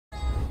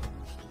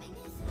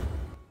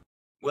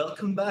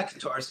Welcome back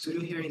to our studio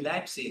here in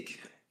Leipzig.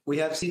 We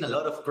have seen a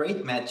lot of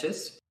great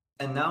matches,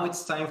 and now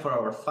it's time for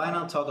our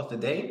final talk of the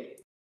day.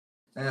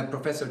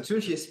 Professor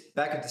Zürich is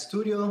back at the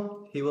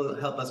studio. He will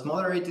help us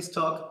moderate this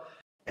talk.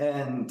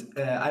 And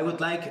I would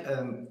like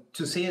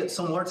to say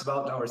some words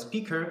about our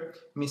speaker,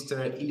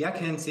 Mr. Ilja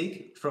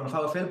Kaenzig from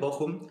VfL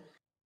Bochum.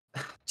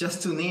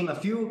 Just to name a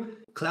few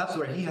clubs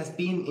where he has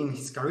been in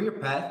his career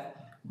path: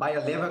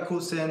 Bayer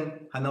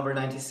Leverkusen, Hannover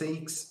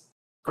 96,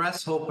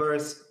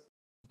 Grasshoppers,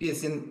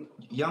 is in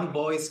Young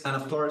Boys, and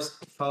of course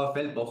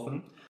VfL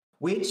Bochum,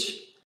 which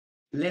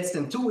less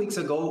than 2 weeks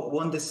ago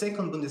won the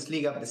second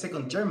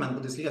German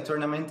Bundesliga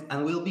tournament,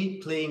 and will be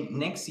playing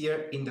next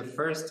year in the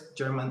first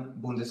German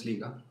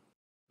Bundesliga.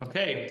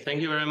 Okay,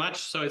 thank you very much.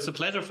 So it's a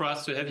pleasure for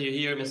us to have you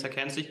here, Mr.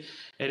 Kaenzig,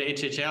 at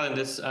HHL in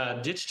this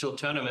digital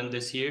tournament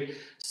this year.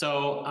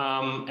 So,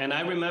 and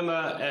I remember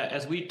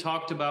as we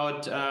talked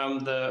about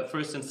the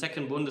first and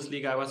second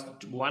Bundesliga, I was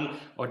 1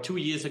 or 2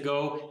 years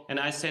ago,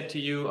 and I said to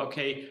you,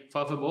 okay,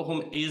 VfL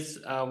Bochum is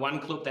one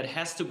club that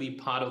has to be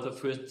part of the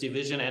first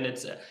division, and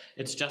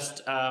it's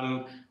just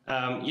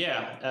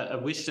a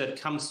wish that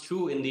comes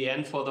true in the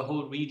end for the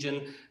whole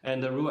region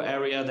and the Ruhr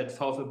area, that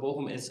VfL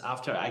Bochum is,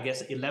 after I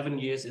guess 11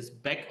 years, is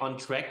back on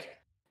track.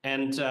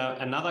 And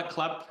another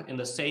club in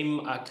the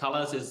same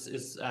colors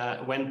is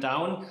went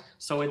down.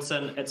 So it's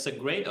a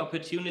great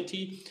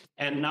opportunity.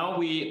 And now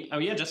we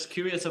are just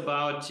curious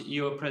about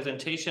your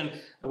presentation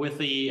with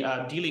the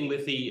dealing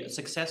with the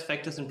success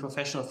factors in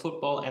professional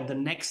football and the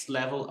next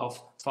level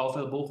of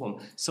VfL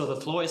Bochum. So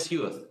the floor is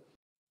yours.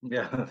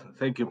 Yeah,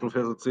 thank you,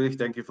 Professor Zürich.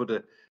 Thank you for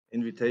the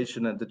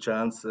invitation and the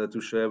chance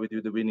to share with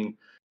you the winning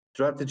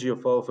strategy of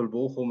VfL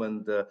Bochum.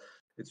 And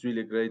it's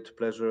really a great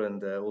pleasure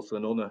and also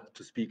an honor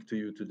to speak to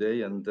you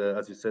today. And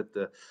as you said,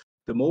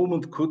 the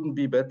moment couldn't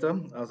be better,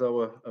 as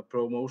our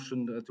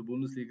promotion to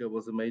Bundesliga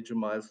was a major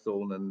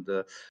milestone. And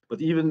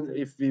but even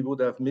if we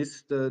would have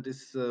missed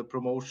this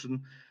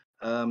promotion,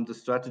 the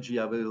strategy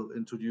I will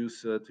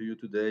introduce to you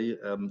today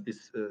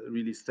is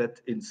really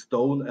set in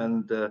stone,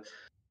 and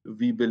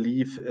we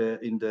believe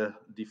in the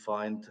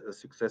defined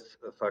success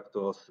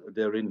factors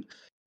therein.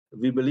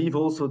 We believe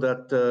also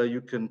that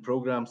you can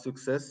program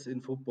success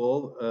in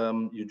football.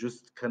 You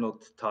just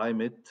cannot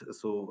time it.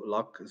 So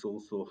luck is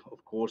also,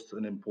 of course,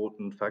 an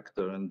important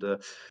factor. And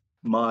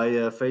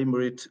my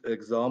favorite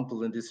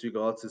example in this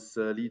regard is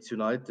Leeds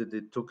United.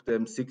 It took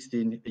them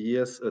 16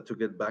 years to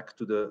get back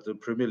to the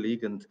Premier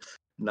League, and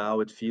now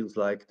it feels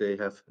like they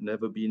have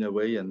never been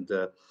away. And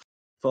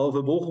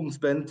VfL Bochum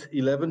spent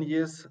 11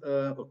 years,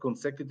 or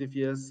consecutive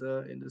years,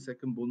 in the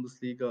second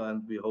Bundesliga,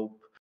 and we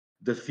hope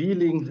the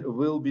feeling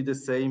will be the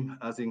same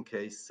as in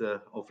case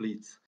of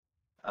Leeds.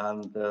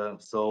 And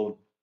so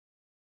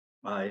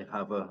I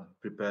have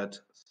prepared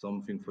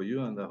something for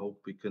you, and I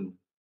hope we can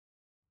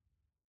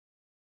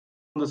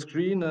on the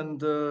screen, and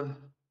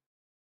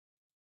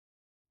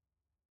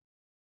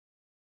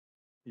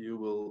you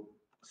will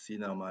see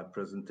now my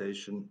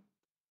presentation.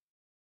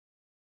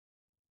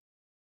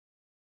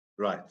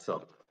 Right,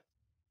 so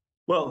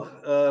well,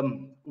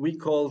 we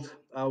called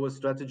our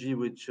strategy,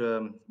 which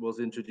was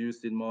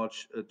introduced in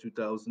March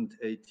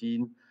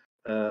 2018,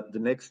 the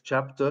next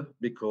chapter,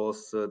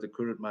 because the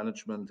current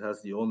management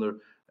has the honor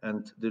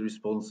and the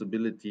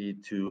responsibility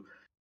to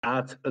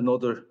add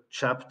another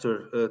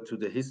chapter to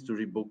the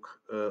history book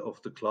of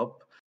the club,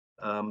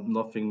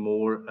 nothing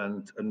more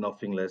and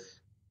nothing less.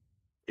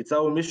 It's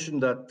our mission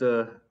that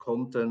the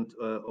content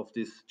of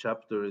this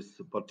chapter is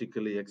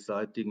particularly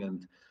exciting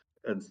and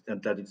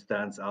that it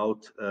stands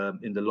out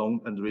in the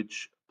long and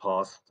rich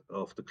past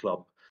of the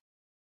club.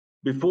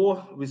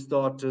 Before we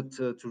started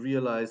to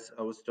realize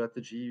our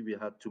strategy, we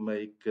had to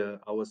make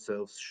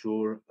ourselves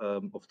sure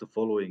of the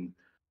following.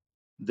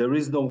 There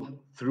is no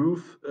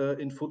truth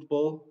in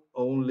football,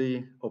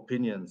 only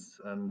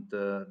opinions, and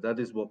that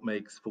is what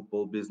makes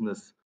football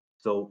business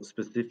so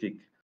specific.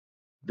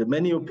 The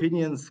many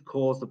opinions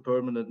cause a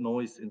permanent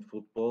noise in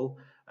football,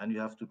 and you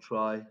have to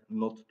try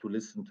not to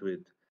listen to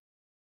it.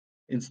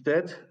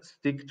 Instead,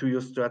 stick to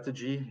your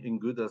strategy in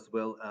good as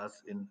well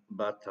as in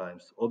bad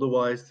times.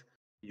 Otherwise,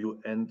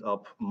 you end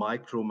up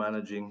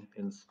micromanaging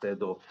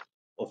instead of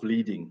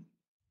leading.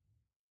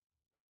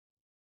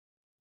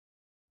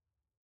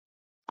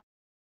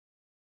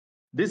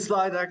 This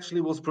slide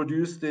actually was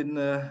produced in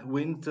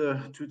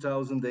winter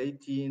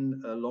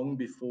 2018, long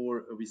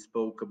before we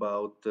spoke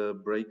about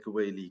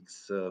breakaway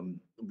leagues.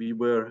 We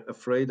were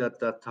afraid at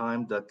that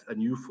time that a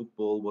new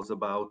football was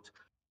about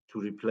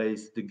to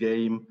replace the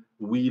game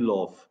we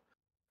love.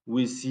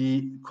 We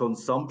see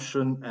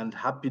consumption and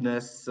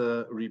happiness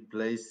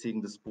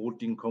replacing the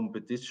sporting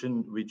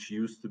competition, which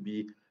used to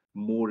be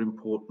more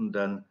important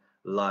than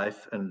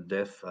life and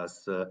death,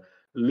 as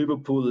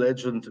Liverpool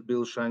legend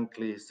Bill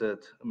Shankly said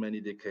many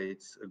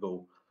decades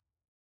ago.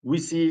 We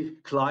see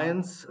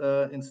clients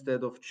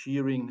instead of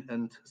cheering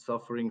and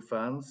suffering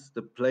fans.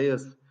 The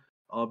players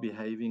are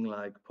behaving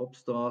like pop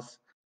stars.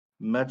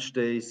 Match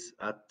days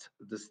at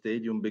the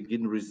stadium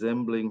begin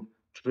resembling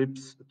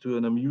trips to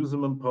an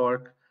amusement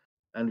park.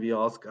 And we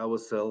ask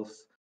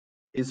ourselves,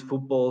 Is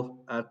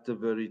football at the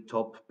very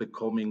top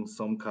becoming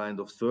some kind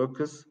of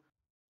circus?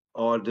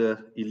 Are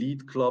the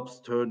elite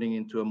clubs turning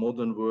into a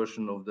modern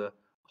version of the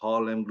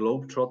Harlem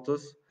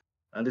Globetrotters?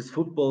 And is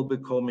football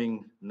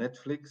becoming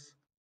Netflix?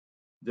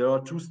 There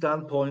are two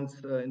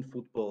standpoints in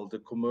football, the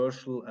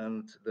commercial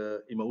and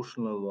the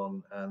emotional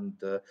one.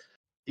 And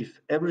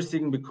if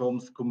everything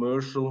becomes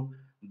commercial,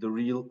 the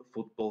real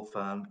football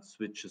fan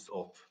switches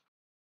off.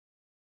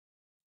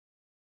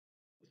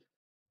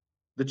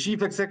 The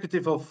chief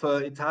executive of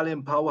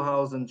Italian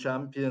powerhouse and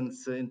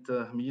champions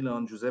Inter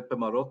Milan, Giuseppe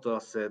Marotta,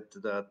 said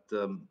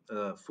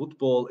that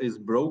football is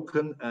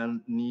broken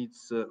and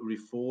needs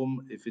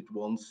reform if it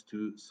wants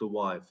to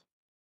survive.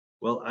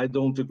 Well, I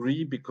don't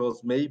agree,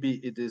 because maybe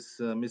it is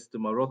Mr.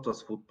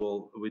 Marotta's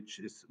football which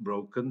is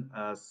broken,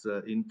 as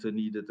Inter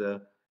needed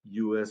a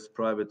US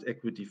private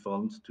equity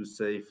fund to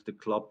save the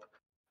club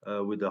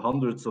with the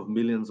hundreds of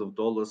millions of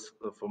dollars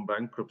from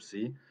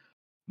bankruptcy.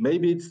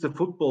 Maybe it's the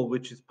football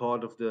which is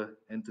part of the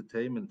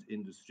entertainment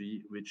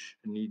industry which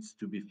needs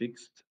to be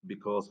fixed,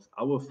 because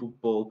our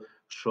football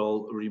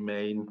shall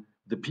remain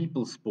the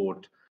people's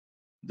sport.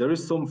 There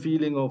is some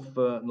feeling of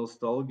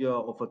nostalgia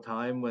of a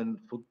time when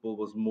football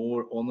was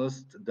more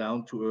honest,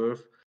 down to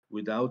earth,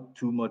 without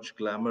too much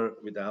glamour,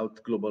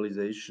 without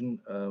globalization,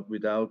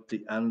 without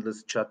the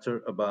endless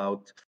chatter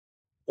about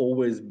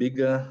always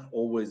bigger,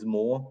 always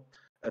more.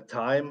 A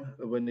time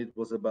when it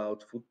was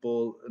about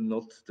football,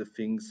 not the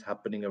things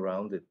happening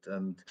around it.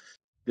 And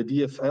the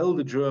DFL,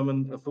 the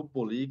German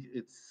Football League,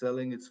 it's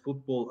selling its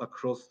football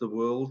across the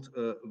world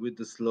with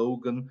the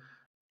slogan,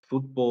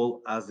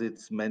 football as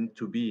it's meant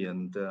to be.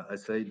 And I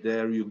say,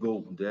 there you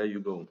go, there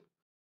you go.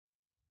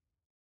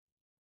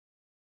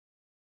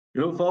 You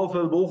know,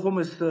 VfL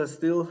Bochum is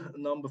still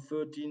number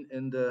 13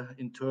 in the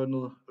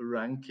internal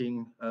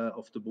ranking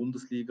of the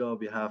Bundesliga.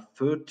 We have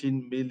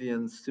 13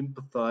 million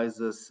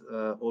sympathizers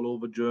all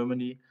over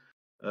Germany.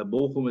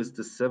 Bochum is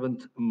the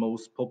 7th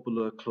most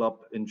popular club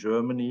in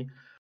Germany.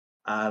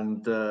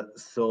 And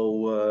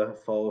so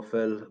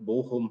VfL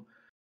Bochum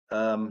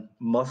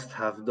must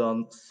have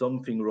done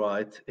something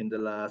right in the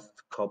last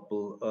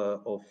couple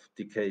of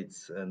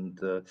decades. And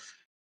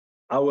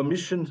our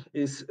mission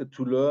is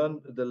to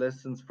learn the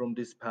lessons from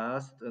this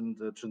past and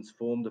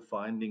transform the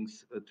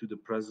findings to the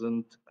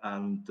present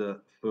and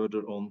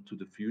further on to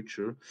the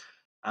future.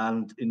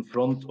 And in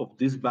front of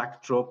this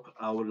backdrop,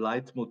 our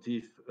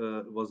leitmotif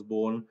was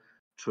born: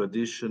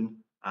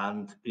 tradition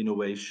and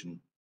innovation.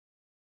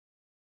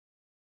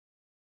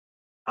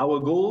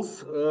 Our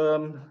goals,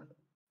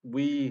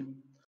 we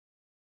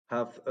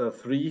have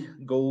 3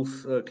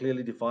 goals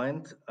clearly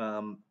defined.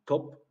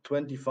 Top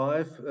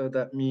 25,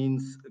 that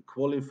means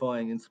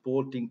qualifying in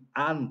sporting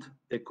and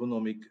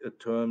economic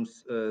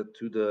terms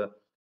to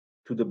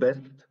the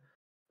best.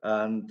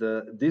 And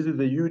this is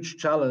a huge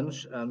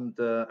challenge, and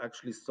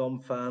actually some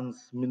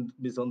fans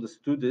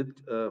misunderstood it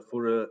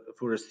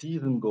for a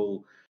season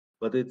goal,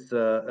 but it's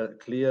a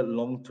clear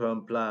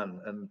long-term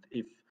plan. And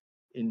if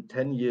in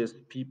 10 years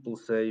people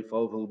say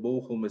VfL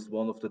Bochum is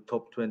one of the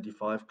top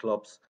 25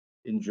 clubs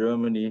in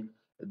Germany,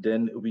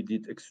 then we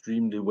did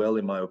extremely well,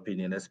 in my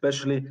opinion,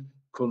 especially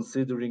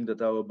considering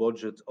that our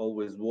budget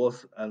always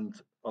was, and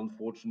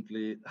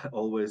unfortunately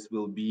always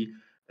will be,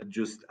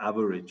 just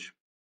average.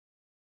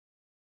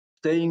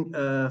 Staying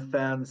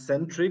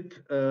fan-centric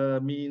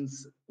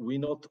means we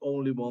not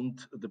only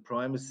want the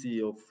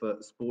primacy of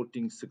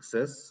sporting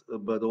success,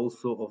 but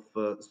also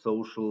of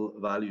social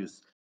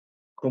values.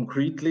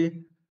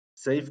 Concretely,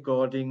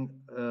 safeguarding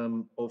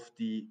of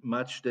the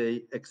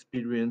matchday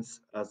experience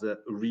as a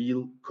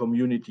real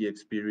community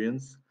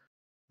experience,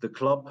 the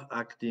club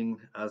acting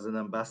as an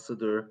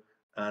ambassador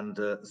and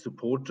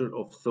supporter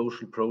of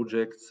social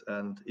projects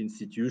and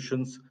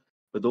institutions,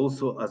 but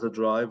also as a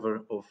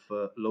driver of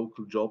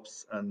local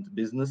jobs and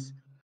business,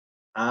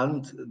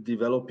 and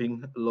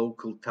developing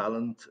local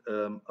talent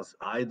as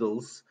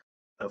idols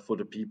for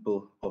the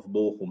people of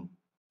Bochum.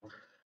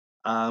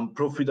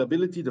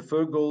 Profitability, the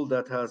third goal,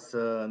 that has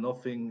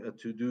nothing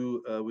to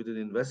do with an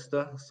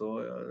investor,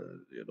 so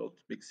you're not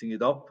mixing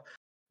it up.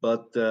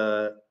 But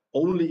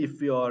only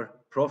if we are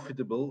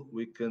profitable,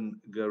 we can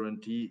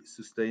guarantee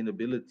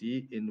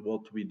sustainability in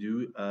what we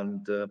do,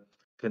 and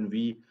can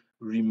we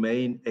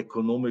remain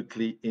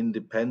economically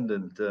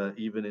independent,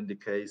 even in the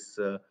case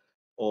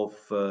of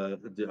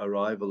the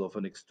arrival of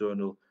an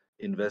external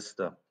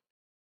investor.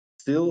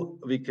 Still,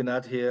 we can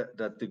add here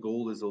that the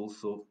goal is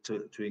also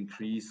to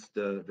increase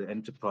the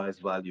enterprise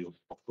value,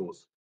 of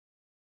course.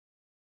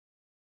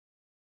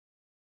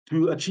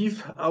 To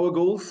achieve our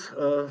goals,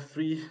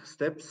 3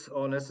 steps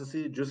are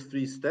necessary, just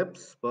 3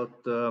 steps,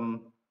 but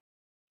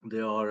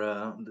they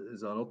are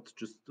these are not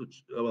just,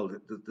 well,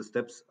 the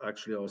steps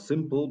actually are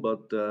simple,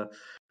 but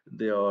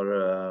they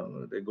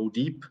go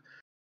deep.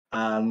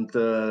 And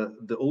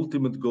the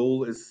ultimate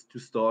goal is to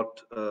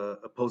start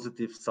a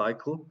positive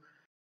cycle.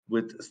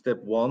 With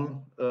step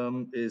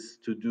 1 is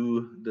to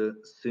do the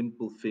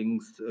simple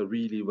things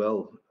really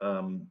well.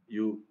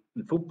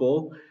 In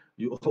football,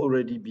 you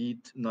already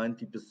beat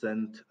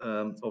 90%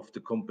 of the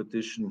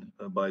competition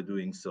by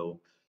doing so.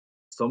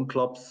 Some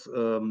clubs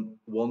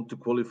want to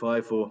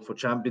qualify for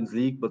Champions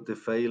League, but they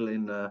fail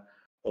in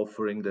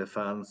offering their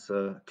fans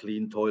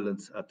clean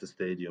toilets at the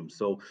stadium.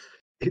 So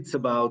it's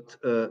about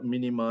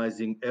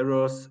minimizing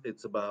errors,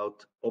 it's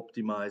about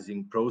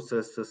optimizing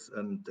processes,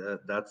 and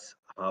that's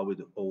how it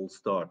all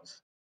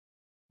starts.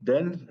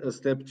 Then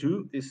step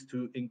 2 is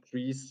to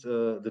increase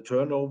the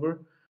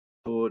turnover.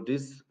 For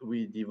this,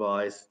 we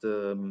devised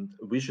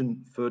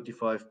Vision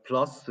 35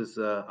 Plus, is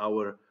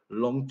our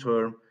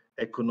long-term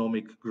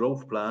economic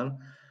growth plan.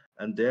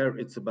 And there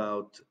it's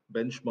about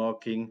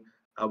benchmarking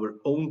our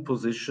own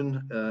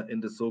position in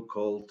the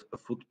so-called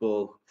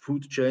football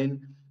food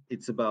chain.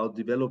 It's about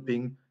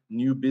developing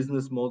new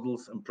business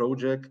models and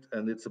projects,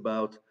 and it's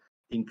about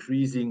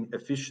increasing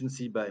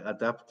efficiency by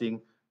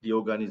adapting the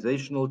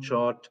organizational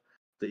chart,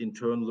 the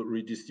internal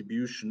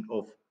redistribution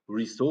of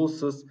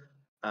resources,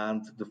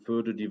 and the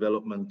further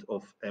development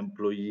of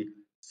employee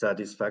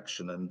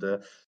satisfaction. And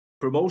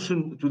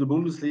promotion to the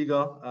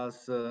Bundesliga,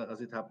 as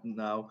it happened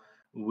now,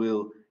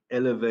 will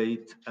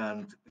elevate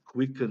and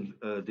quicken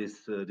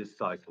this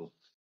cycle.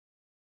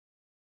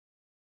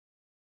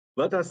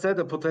 But as said,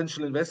 a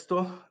potential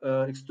investor,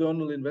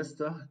 external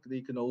investor,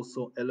 they can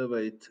also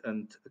elevate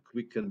and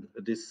quicken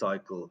this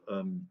cycle.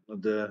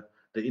 The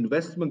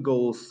investment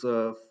goals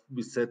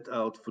we set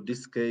out for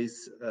this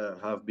case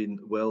have been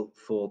well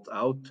thought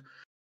out.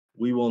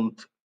 We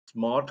want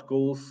smart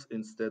goals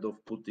instead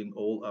of putting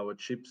all our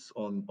chips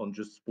on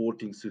just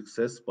sporting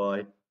success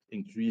by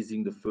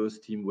increasing the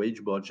first team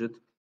wage budget,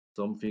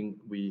 something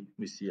we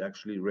see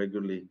actually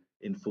regularly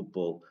in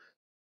football.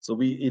 So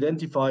we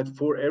identified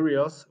 4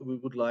 areas we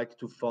would like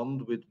to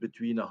fund with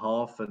between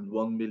 €0.5 and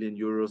 €1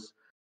 million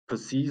per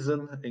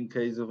season in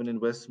case of an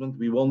investment.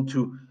 We want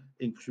to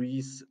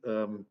increase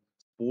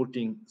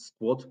sporting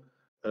squad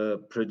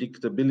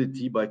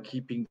predictability by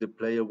keeping the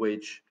player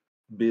wage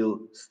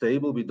bill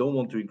stable. We don't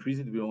want to increase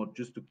it, we want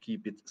just to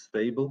keep it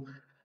stable,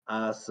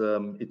 as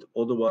it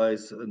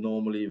otherwise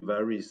normally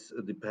varies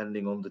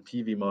depending on the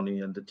TV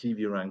money and the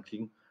TV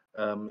ranking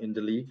in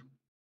the league.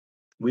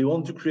 We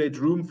want to create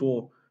room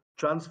for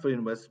transfer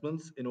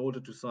investments in order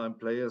to sign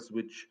players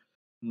which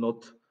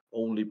not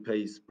only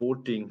pay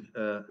sporting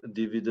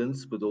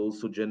dividends, but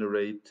also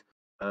generate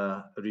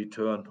a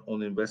return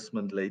on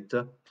investment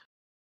later.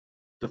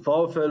 The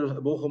VfL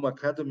Bochum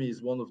Academy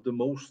is one of the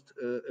most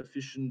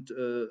efficient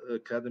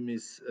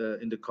academies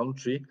in the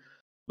country,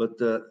 but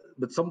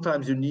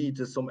sometimes you need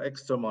some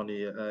extra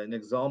money. An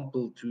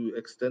example, to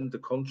extend the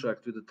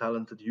contract with a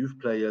talented youth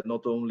player,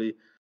 not only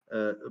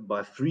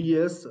by 3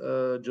 years,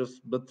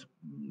 but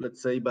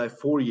let's say by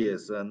 4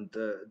 years, and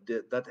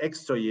that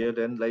extra year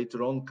then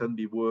later on can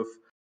be worth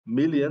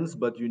millions,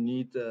 but we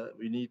need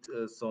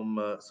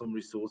some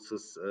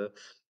resources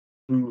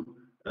to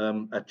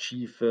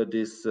achieve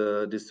this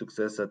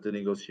success at the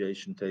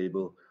negotiation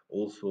table,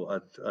 also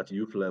at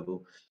youth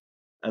level.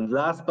 And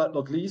last but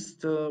not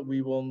least,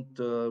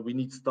 we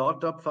need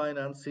startup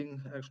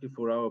financing actually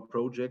for our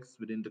projects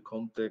within the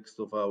context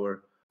of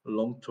our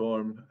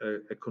long-term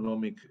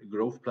economic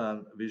growth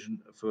plan,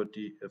 Vision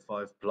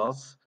 35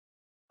 Plus,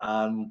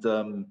 and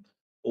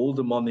all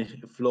the money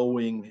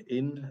flowing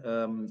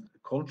in,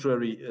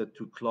 contrary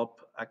to club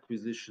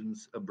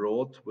acquisitions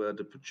abroad, where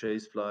the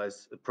purchase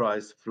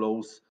price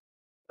flows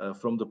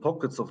from the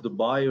pockets of the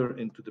buyer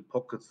into the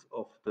pockets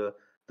of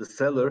the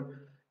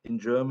seller. In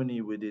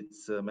Germany, with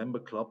its member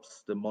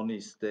clubs, the money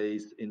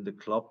stays in the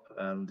club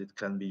and it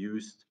can be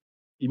used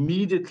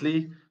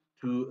immediately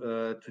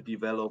to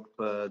develop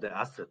the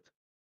asset.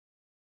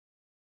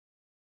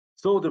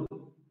 So the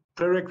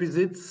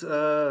prerequisites,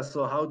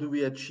 so how do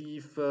we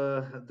achieve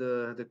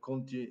the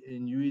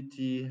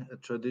continuity,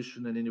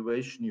 tradition and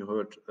innovation you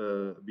heard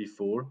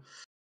before?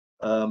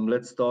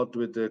 Let's start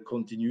with the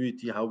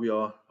continuity.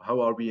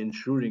 How are we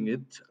ensuring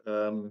it?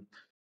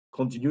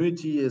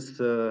 Continuity is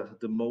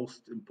the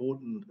most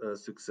important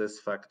success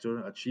factor.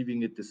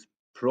 Achieving it is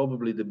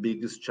probably the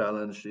biggest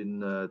challenge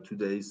in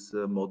today's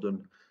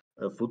modern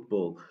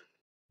football.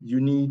 You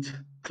need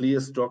clear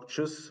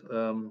structures.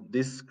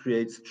 This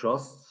creates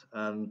trust,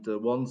 and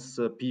once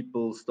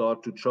people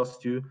start to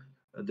trust you,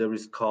 there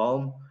is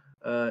calm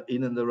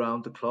in and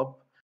around the club.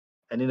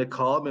 And in a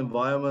calm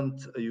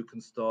environment, you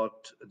can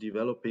start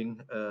developing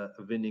a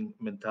winning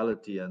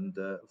mentality, and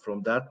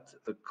from that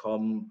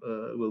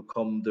will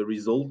come the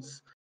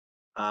results,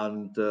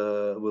 and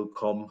will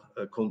come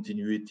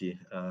continuity.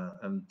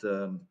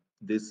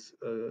 This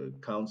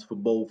counts for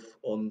both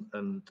on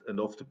and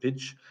off the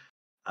pitch.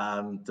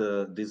 And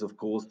this, of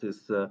course,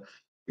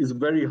 is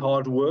very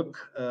hard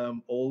work.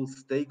 All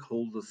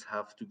stakeholders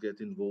have to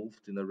get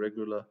involved in a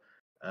regular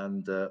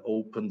and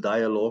open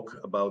dialogue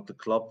about the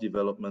club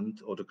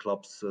development or the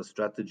club's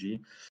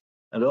strategy.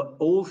 And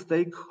all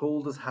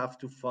stakeholders have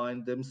to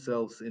find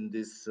themselves in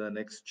this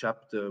next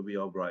chapter we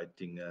are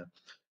writing.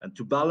 And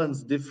to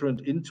balance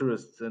different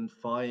interests and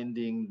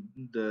finding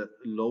the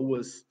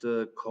lowest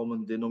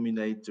common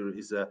denominator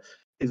is a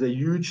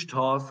huge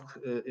task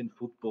in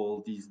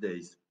football these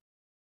days.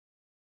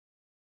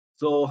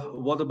 So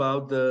what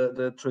about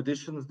the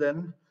traditions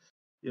then?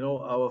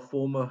 Our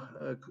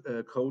former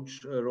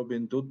coach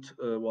Robin Dutt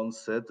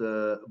once said,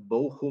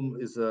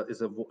 "Bochum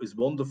is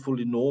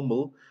wonderfully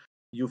normal.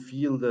 You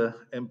feel the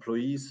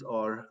employees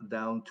are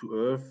down to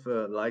earth,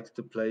 like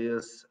the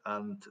players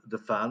and the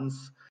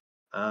fans.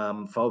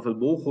 VfL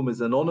Bochum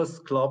is an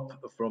honest club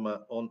from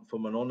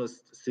an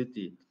honest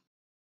city.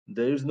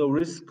 There is no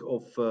risk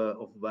of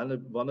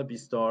wannabe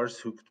stars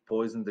who could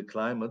poison the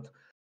climate,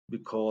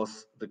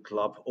 because the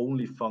club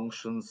only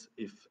functions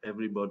if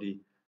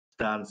everybody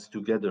stands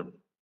together."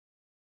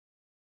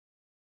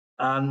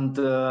 And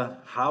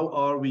how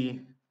are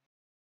we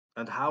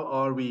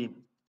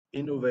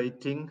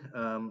innovating?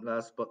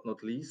 Last but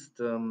not least,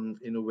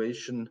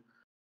 innovation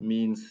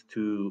means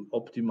to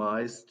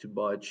optimize, to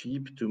buy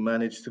cheap, to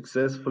manage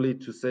successfully,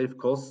 to save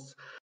costs,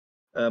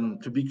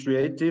 to be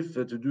creative,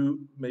 to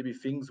do maybe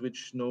things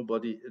which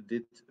nobody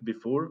did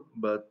before,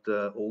 but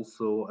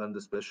also, and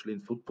especially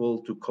in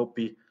football, to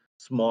copy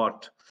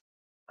smart.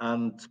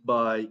 And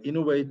by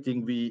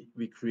innovating,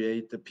 we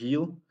create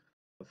appeal,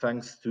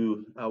 thanks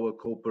to our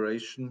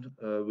cooperation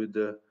with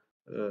the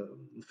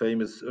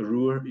famous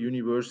Ruhr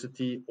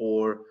University,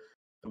 or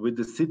with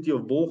the city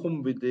of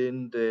Bochum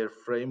within their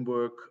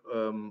framework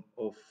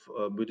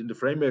within the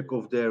framework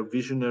of their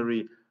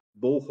visionary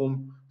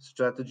Bochum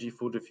strategy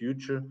for the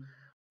future,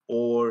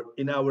 or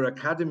in our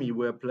academy,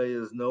 where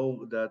players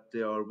know that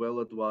they are well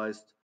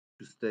advised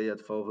to stay at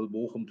VfL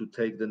Bochum to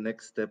take the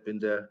next step in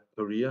their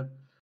career,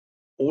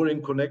 or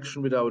in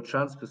connection with our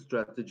transfer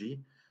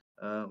strategy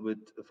with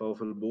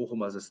VfL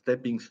Bochum as a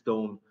stepping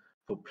stone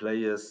for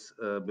players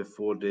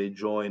before they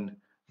join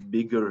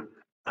bigger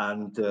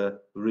and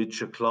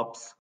richer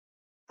clubs.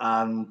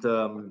 And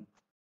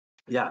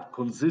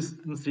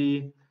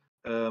consistency,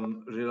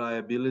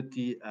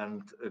 reliability,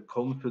 and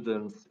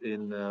confidence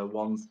in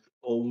one's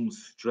own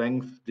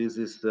strength. This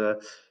is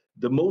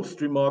the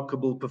most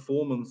remarkable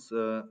performance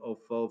of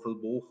VfL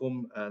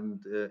Bochum,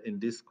 and in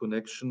this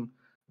connection,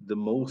 the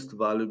most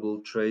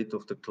valuable trait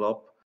of the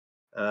club.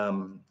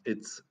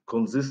 It's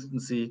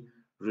consistency,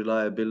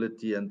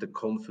 reliability, and the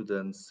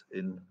confidence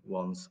in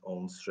one's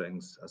own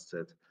strengths, as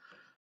said.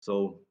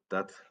 So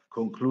that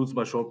concludes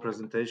my short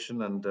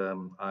presentation, and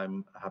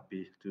I'm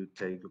happy to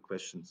take your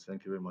questions.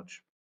 Thank you very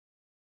much.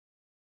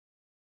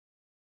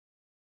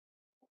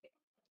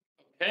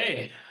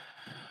 Okay,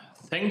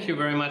 thank you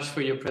very much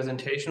for your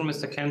presentation,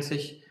 Mr.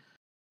 Kaenzig.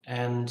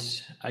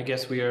 And I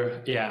guess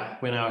we're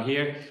now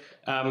here.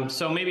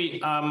 So maybe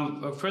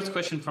first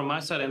question from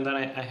my side, and then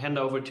I hand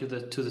over to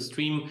the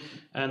stream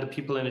and the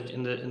people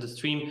in the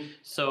stream.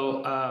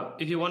 So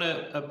if you want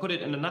to put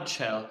it in a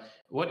nutshell,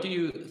 what do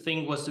you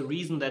think was the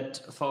reason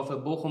that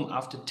VfL Bochum,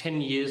 after 10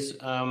 years,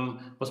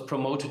 was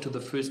promoted to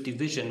the first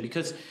division?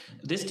 Because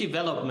this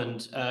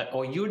development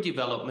or your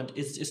development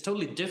is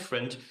totally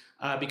different,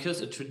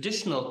 because a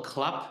traditional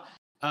club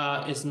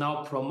is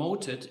now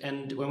promoted,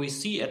 and when we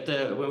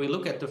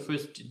look at the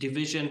first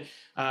division,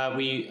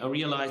 we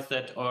realize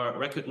that, or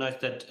recognize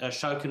that,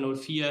 Schalke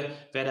 04,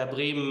 Werder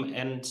Bremen,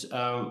 and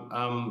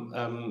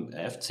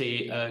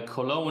FC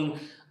Cologne,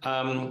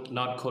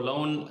 not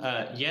Cologne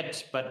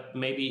yet, but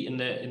maybe in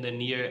the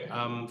near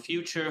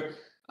future,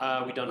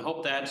 we don't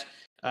hope that,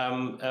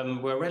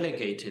 were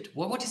relegated.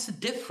 What is the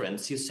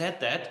difference? You said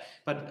that,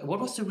 but what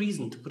was the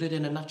reason, to put it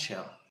in a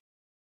nutshell?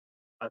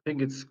 I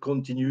think it's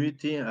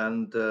continuity,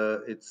 and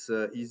it's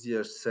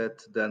easier said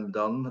than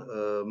done.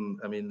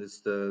 I mean,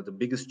 it's the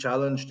biggest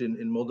challenge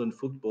in modern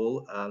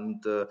football.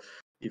 And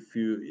if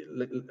you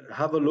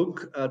have a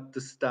look at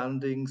the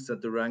standings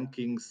and the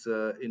rankings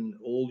in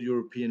all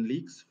European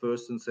leagues,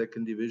 first and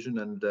second division,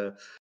 and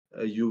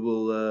you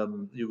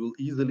will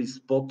easily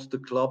spot the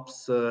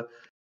clubs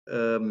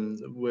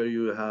where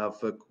you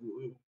have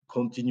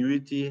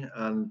continuity,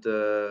 and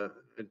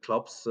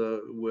clubs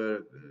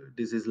where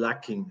this is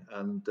lacking.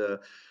 And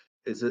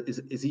is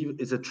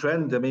a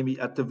trend. Maybe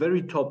at the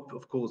very top,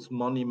 of course,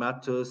 money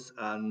matters,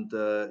 and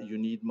you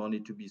need money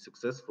to be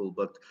successful.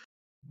 But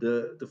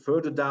the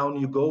further down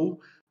you go,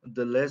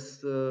 the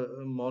less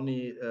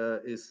money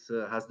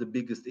has the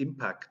biggest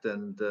impact.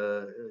 And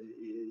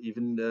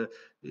even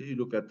you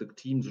look at the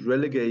teams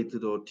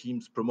relegated or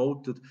teams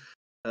promoted.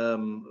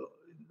 In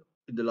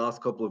the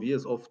last couple of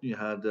years, often you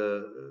had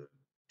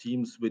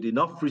teams with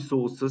enough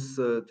resources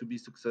to be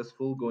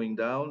successful going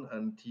down,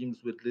 and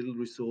teams with little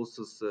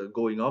resources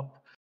going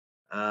up.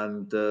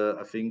 And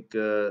I think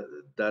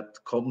that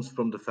comes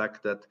from the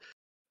fact that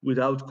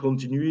without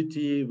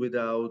continuity,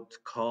 without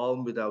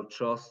calm, without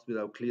trust,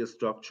 without clear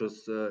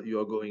structures, you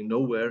are going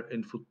nowhere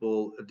in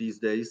football these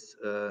days.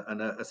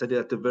 And I said it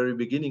at the very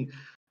beginning,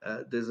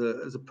 there's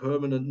a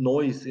permanent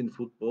noise in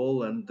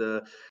football, and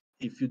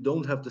if you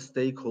don't have the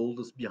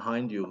stakeholders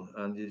behind you,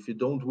 and if you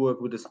don't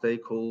work with the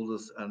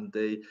stakeholders and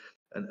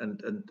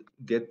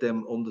get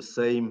them on the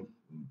same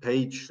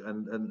page,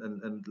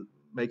 and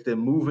make them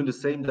move in the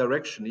same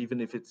direction,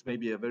 even if it's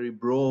maybe a very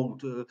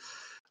broad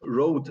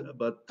road,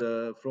 but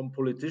from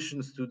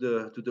politicians to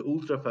the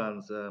ultra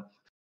fans,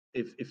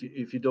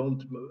 if you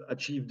don't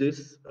achieve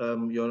this,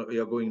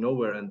 you're going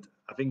nowhere. And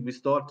I think we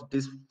started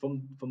this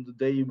from the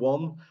day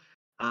one,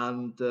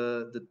 and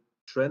the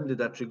trend in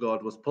that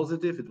regard was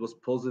positive. It was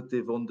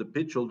positive on the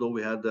pitch, although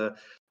we had the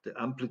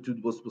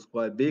amplitude was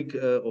quite big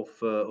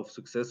of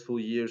successful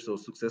years or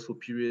successful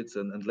periods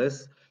and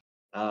less.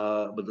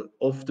 But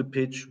off the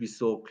pitch, we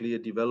saw clear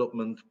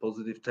development,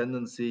 positive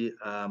tendency,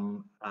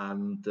 and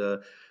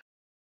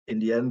in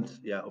the end,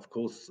 yeah, of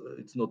course,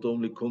 it's not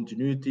only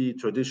continuity,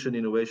 tradition,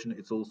 innovation,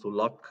 it's also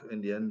luck.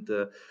 In the end,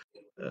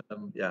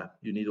 yeah,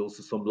 you need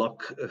also some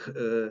luck,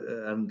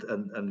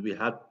 and we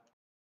had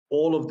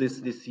all of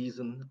this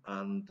season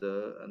and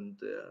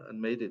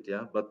made it,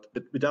 yeah. But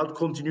without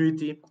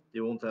continuity,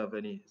 you won't have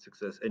any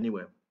success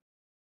anywhere.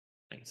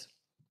 Thanks.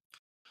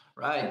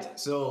 Right.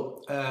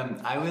 So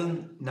I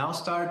will now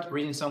start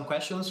reading some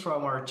questions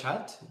from our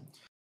chat.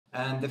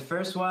 And the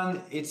first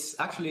one, it's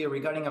actually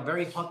regarding a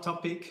very hot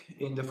topic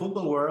in the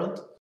football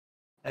world.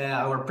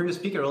 Our previous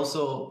speaker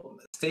also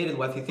stated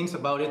what he thinks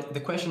about it. The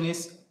question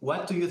is,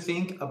 what do you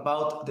think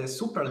about the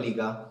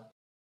Superliga?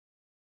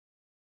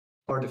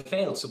 Or the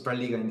failed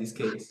Superliga in this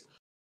case?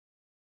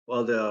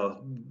 Well, there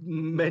are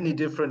many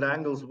different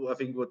angles. I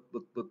think what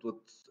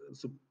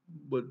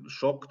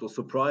shocked or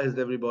surprised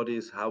everybody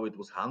is how it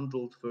was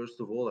handled. First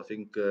of all, I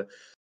think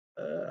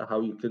how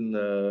you can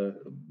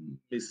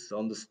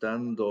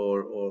misunderstand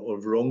or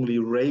wrongly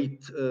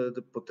rate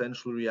the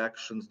potential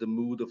reactions, the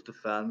mood of the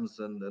fans,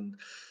 and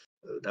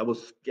that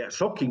was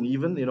shocking.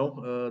 Even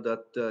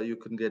that you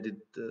can get it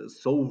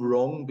so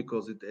wrong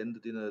because it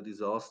ended in a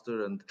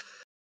disaster, and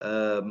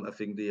I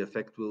think the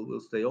effect will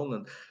stay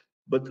on.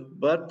 But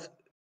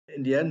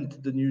in the end,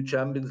 the new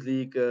Champions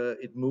League,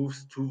 it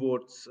moves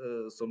towards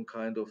some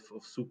kind of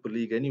Super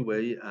League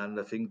anyway. And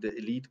I think the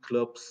elite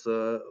clubs,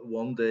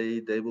 one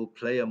day they will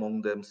play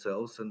among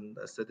themselves. And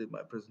I said in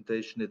my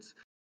presentation,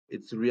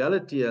 it's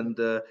reality. And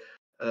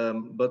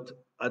but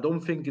I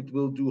don't think it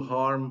will do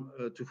harm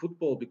to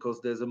football, because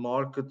there's a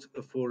market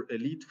for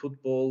elite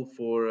football,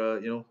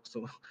 for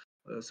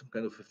some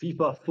kind of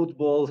FIFA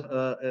football.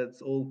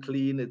 It's all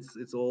clean.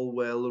 It's all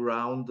well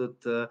rounded.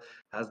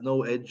 Has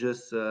no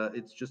edges.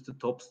 It's just the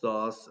top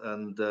stars,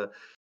 and there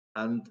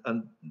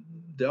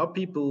are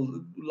people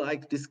who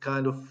like this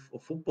kind of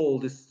football.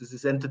 This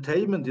is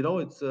entertainment.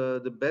 It's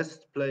the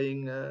best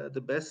playing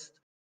the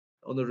best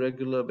on a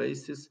regular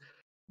basis.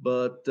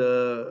 But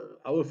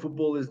our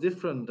football is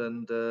different,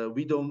 and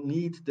we don't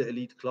need the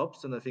elite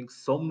clubs. And I think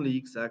some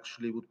leagues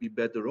actually would be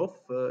better off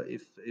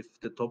if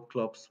the top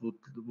clubs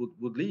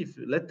would leave.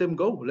 Let them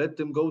go. Let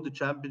them go. The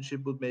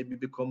championship would maybe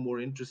become more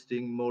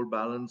interesting, more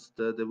balanced.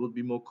 There would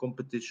be more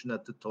competition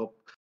at the top,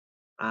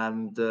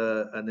 and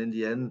in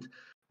the end,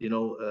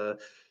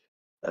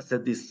 I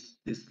said this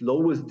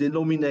lowest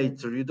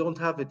denominator. You don't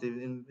have it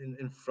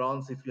in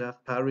France. If you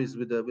have Paris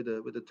with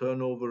a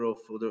turnover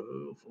of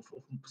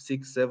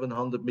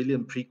 600-700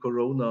 million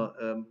pre-corona,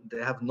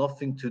 they have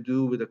nothing to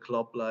do with a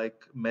club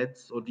like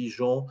Metz or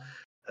Dijon.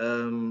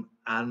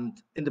 And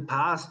in the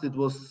past, it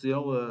was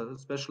a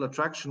special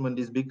attraction when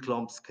these big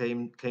clubs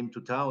came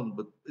to town.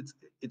 But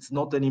it's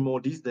not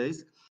anymore these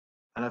days.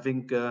 And I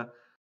think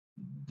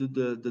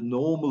the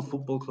normal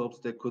football clubs,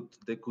 they could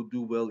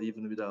do well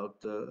even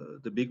without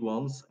the big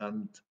ones.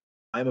 And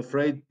I'm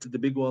afraid the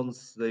big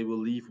ones, they will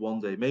leave one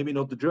day. Maybe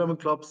not the German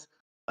clubs.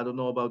 I don't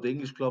know about the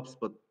English clubs,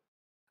 but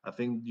I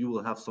think you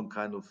will have some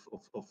kind of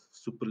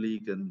Super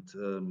League. And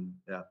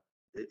yeah,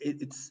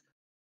 it's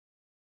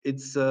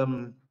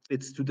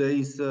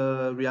today's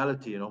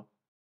reality.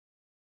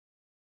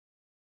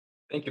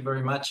 Thank you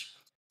very much.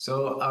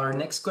 So our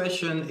next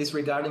question is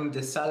regarding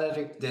the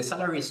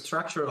salary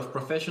structure of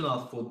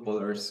professional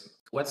footballers.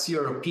 What's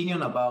your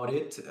opinion about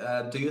it?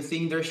 Do you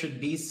think there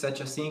should be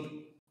such a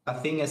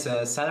thing as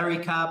a salary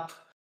cap?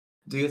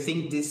 Do you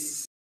think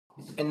these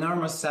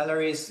enormous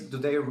salaries, do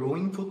they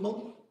ruin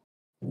football?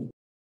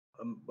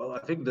 Well, I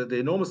think that the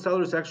enormous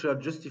salaries actually are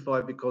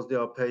justified because they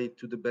are paid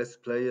to the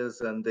best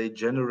players, and they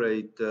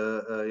generate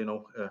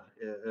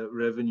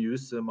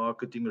revenues,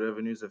 marketing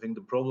revenues. I think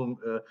the problem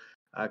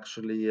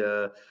actually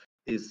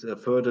is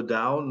further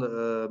down,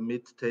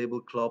 mid-table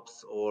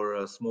clubs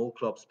or small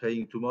clubs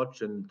paying too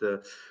much. And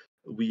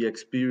we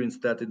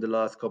experienced that in the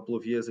last couple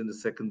of years in the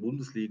second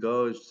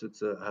Bundesliga. It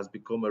has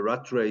become a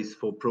rat race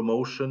for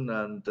promotion,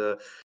 and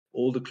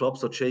all the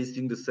clubs are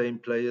chasing the same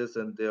players,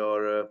 and they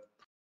are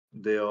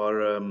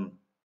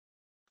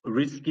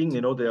risking.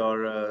 They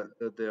are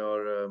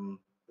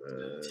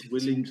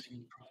willing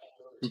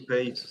to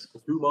pay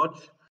too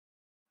much.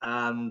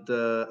 And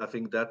I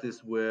think that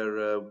is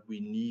where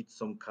we need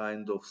some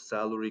kind of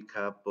salary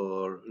cap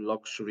or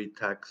luxury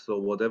tax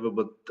or whatever.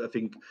 But I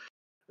think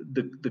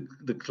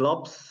the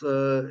clubs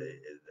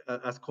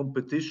as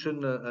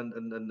competition and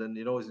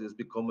it's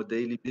become a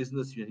daily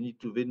business. You need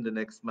to win the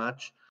next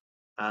match,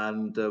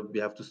 and we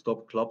have to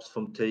stop clubs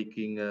from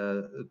taking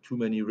too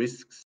many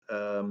risks.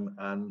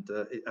 And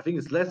I think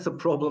it's less a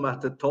problem at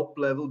the top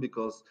level,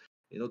 because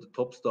the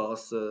top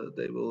stars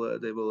they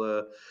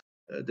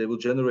will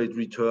generate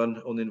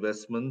return on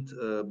investment,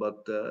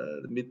 but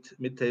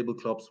mid-table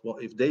clubs,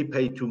 if they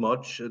pay too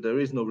much, there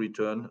is no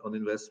return on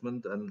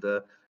investment, and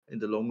in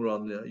the long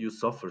run you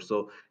suffer.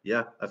 So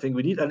yeah, I think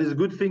we need, and it's a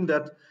good thing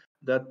that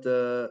that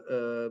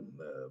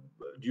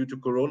due to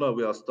Corona,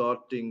 we are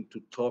starting to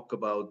talk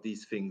about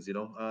these things.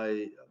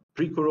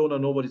 Pre-Corona,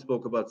 nobody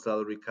spoke about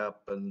salary cap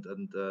and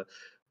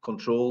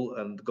control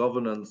and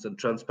governance and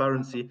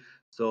transparency.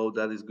 So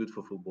that is good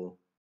for football.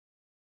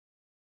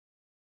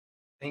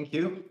 Thank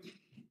you.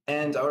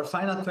 And our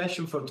final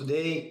question for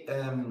today,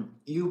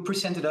 you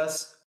presented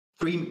us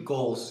 3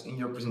 goals in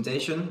your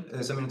presentation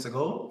some minutes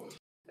ago.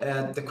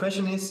 The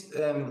question is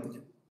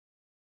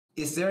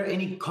there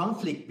any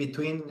conflict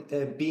between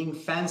being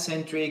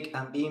fan-centric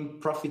and being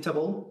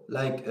profitable?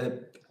 Like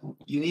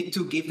you need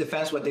to give the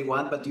fans what they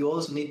want, but you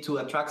also need to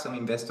attract some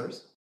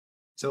investors.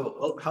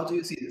 So how do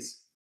you see this?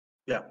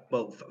 Yeah,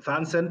 well,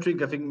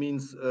 fan-centric, I think,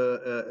 means,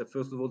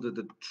 first of all,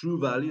 the true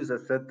values. I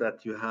said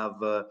that you have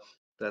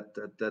that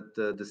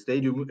the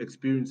stadium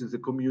experience is a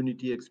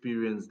community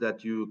experience,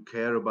 that you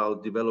care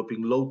about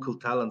developing local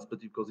talents, but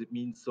because it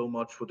means so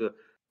much for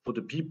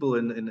the people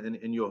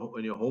in your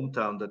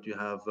hometown, that you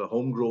have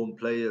homegrown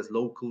players,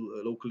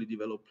 locally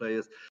developed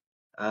players.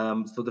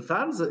 So the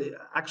fans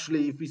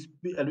actually, if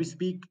we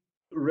speak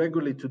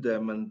regularly to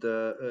them, and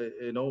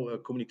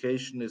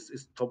communication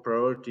is top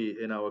priority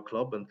in our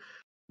club, and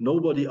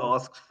nobody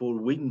asks for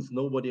wins.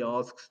 Nobody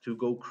asks to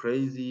go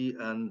crazy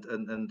and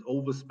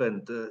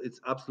overspend. It's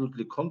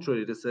absolutely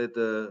contrary. They said,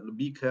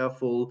 be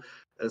careful,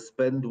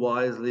 spend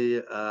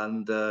wisely,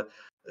 and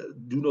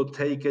do not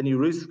take any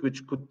risk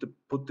which could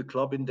put the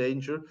club in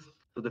danger.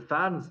 So the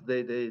fans,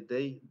 they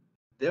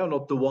are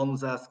not the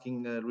ones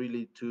asking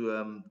really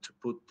to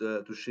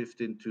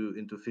shift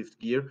into fifth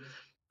gear.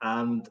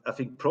 And I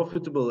think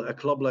profitable, a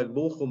club like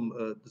Bochum,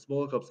 the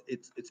smaller clubs,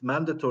 it's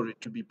mandatory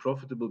to be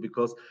profitable,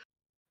 because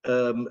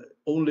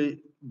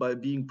only by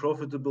being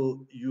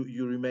profitable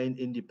you remain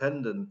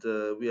independent.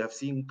 We have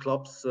seen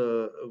clubs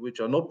which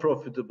are not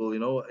profitable.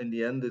 In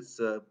the end, it's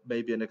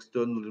maybe an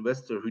external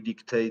investor who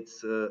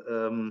dictates,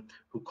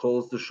 who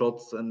calls the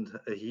shots, and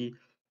he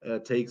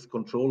takes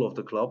control of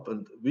the club.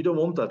 And we don't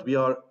want that. We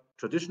are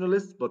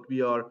traditionalists, but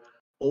we are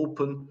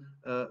open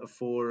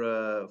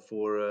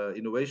for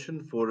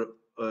innovation, for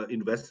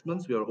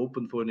investments. We are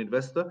open for an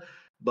investor.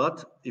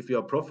 But if we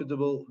are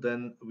profitable,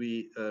 then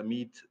we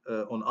meet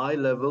on eye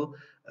level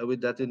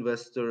with that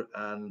investor,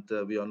 and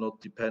we are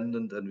not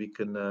dependent, and we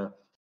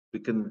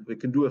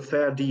can do a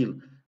fair deal.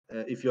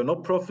 If you're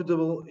not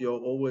profitable,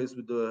 you're always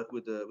with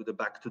the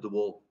back to the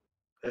wall.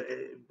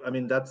 I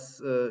mean,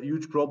 that's a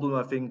huge problem.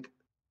 I think,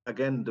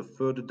 again, the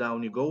further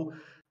down you go,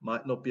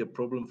 might not be a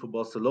problem for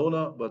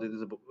Barcelona, but it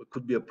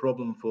could be a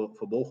problem for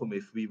Bochum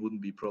if we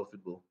wouldn't be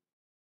profitable.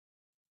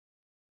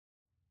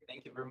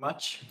 Thank you very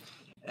much.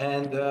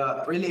 And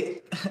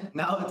really,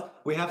 now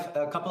we have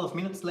a couple of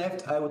minutes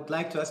left. I would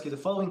like to ask you the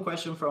following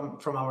question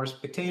from our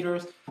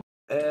spectators.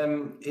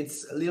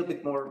 It's a little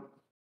bit more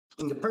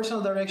in the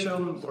personal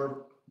direction,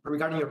 or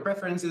regarding your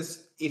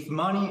preferences. If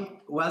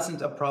money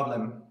wasn't a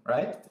problem,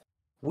 right?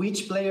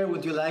 Which player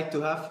would you like to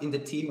have in the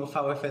team of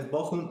VfL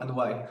Bochum, and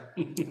why?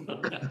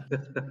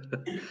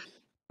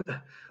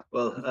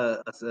 Well,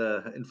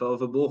 in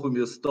VfL Bochum,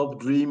 you stop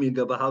dreaming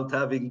about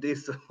having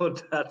this or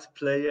that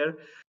player.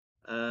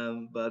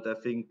 But I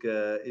think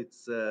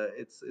it's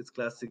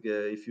classic.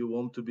 If you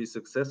want to be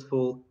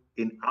successful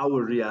in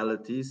our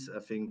realities, I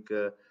think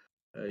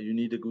you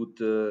need a good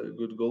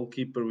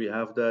goalkeeper. We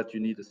have that. You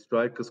need a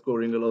striker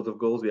scoring a lot of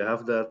goals. We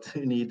have that.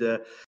 You need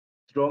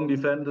strong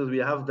defenders. We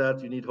have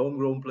that. You need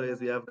homegrown players.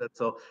 We have that.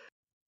 So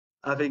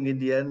I think in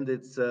the end,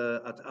 it's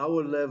at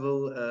our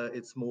level,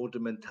 it's more the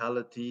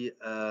mentality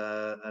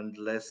and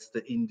less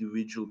the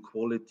individual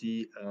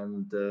quality.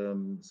 And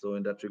so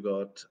in that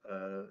regards,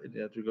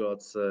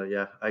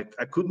 yeah,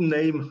 I couldn't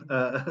name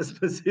a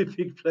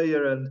specific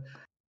player. And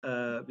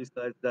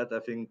besides that, I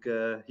think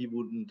he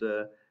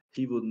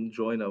wouldn't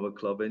join our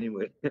club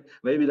anyway.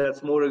 Maybe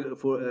that's more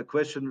for a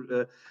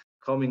question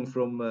coming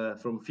from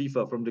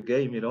FIFA, from the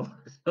game,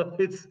 So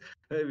it's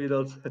maybe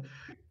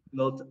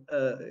not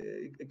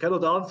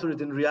cannot answer it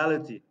in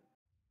reality.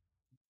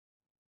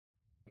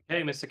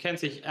 Hey, Mr.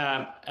 Kaenzig,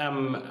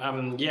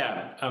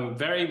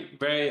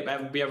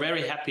 we are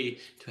very happy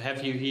to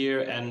have you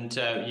here, and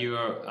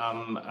your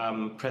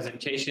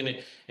presentation.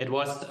 It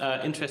was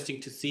interesting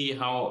to see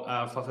how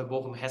VfL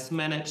Bochum has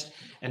managed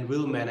and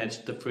will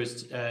manage the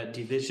first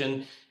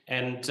division.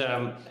 And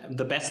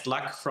the best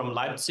luck from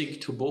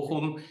Leipzig to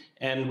Bochum.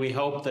 And we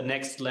hope the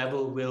next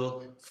level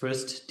will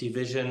first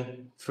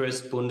division,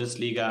 first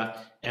Bundesliga,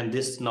 and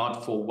this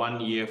not for 1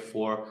 year,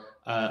 for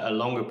a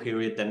longer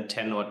period than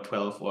 10 or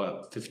 12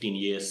 or 15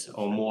 years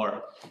or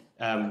more.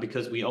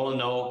 Because we all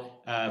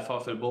know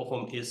VfL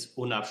Bochum is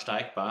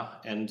unabsteigbar,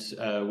 and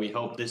we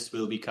hope this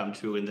will become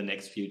true in the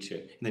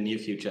near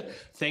future.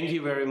 Thank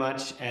you very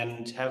much,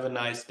 and have a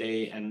nice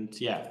day, and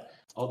yeah,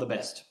 all the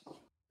best.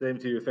 Same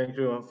to you. Thank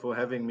you for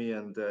having me,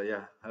 and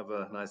yeah, have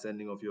a nice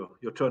ending of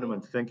your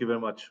tournament. Thank you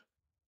very much.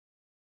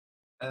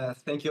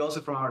 Thank you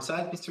also from our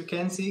side, Mr.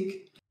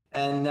 Kaenzig.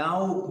 And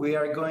now we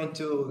are going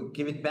to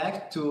give it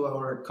back to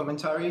our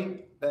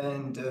commentary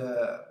and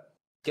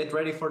get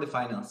ready for the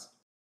finals.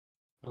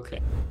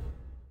 Okay.